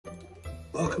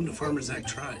Welcome to Farmer Zack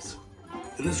Tries.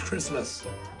 And this Christmas,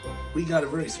 we got a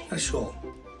very special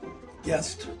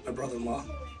guest, my brother-in-law.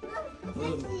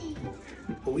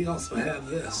 But we also have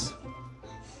this,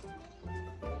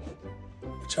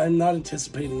 which I'm not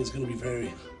anticipating is going to be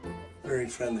very, very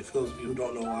friendly. For those of you who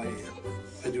don't know who I am,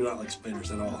 I do not like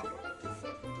spiders at all.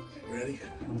 Ready?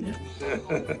 Yeah.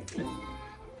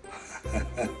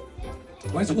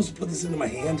 Am I supposed to put this into my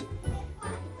hand?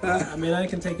 I mean, I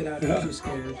can take it out if you're too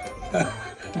scared.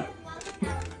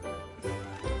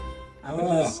 I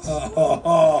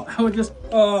would just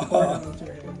pour it out into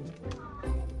your hand.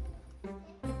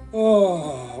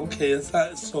 Oh, okay, it's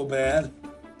not so bad.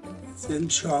 It's in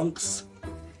chunks.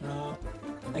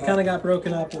 It kind of got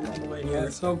broken up on the way here.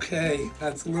 That's okay.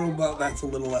 That's a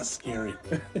little less scary.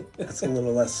 That's a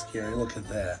little less scary. Look at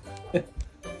that.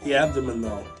 The abdomen,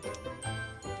 though.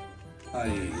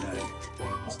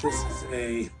 This is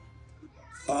a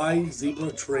thigh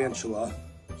zebra tarantula.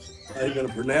 I'm going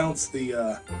to pronounce the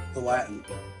Latin.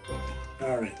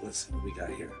 All right, let's see what we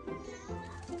got here.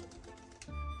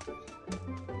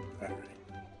 All right.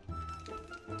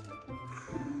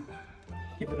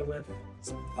 Give it a whiff.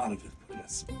 It's a lot of it. Putting a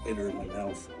spider in my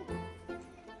mouth.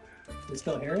 Is it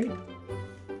still hairy?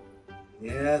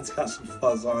 Yeah, it's got some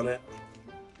fuzz on it.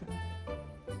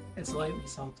 It's lightly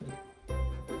salted.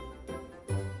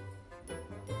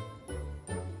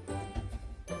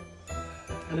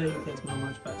 I know you can't smell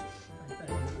much, but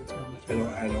I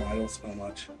don't really smell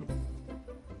much.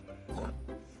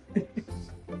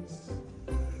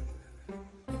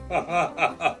 I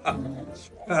don't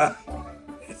smell much.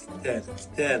 It's dead, it's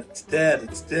dead, it's dead,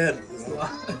 it's dead. It's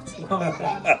long.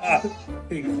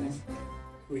 Here you go.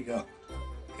 Here we go.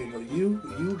 Here you go.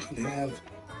 You can have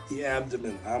the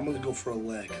abdomen. I'm gonna go for a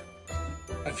leg.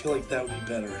 I feel like that would be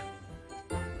better.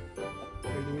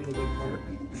 Give me the good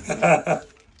part.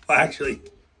 Well, actually,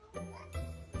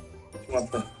 you want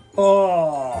the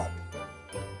oh.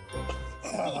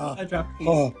 I dropped a piece.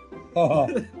 Oh.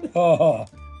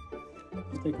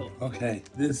 Take a look. Okay,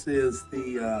 this is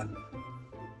the.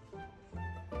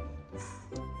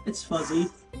 It's fuzzy.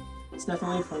 It's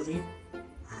definitely fuzzy.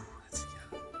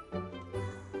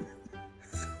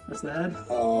 That's the head?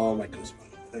 Oh, my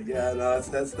goosebumps. Yeah, no,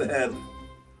 that's the head.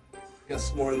 Got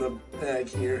some more in the bag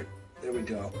here. There we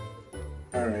go.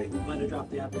 All right. Might have dropped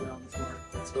the abdomen on the floor.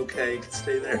 It's okay. You can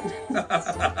stay there.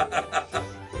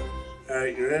 All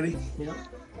right, you ready? Yep.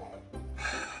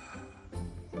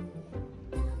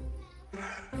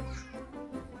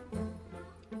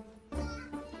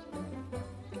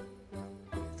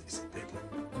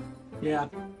 Yeah.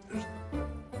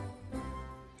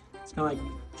 It's kind of like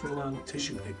chewing on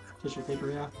Tissue paper. tissue paper,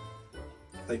 yeah.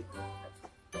 Like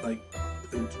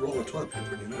a roll of toilet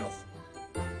paper in your mouth.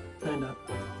 Kinda.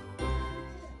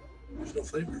 There's no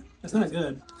flavor. It's not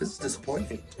good. This is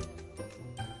disappointing.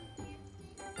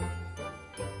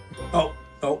 Oh.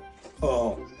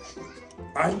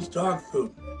 Imes dog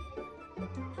food.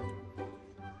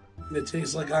 It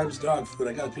tastes like Imes dog food.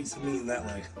 I got a piece of meat in that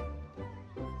leg.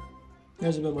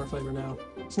 There's a bit more flavor now.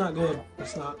 It's not good.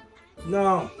 It's not.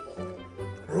 No.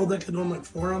 World Economic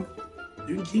Forum,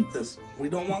 you can keep this. We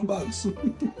don't want bugs.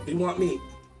 We want meat.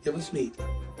 Give us meat.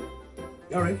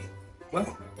 Alrighty.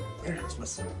 Well, Merry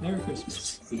Christmas. Merry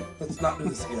Christmas. Let's not do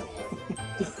this again.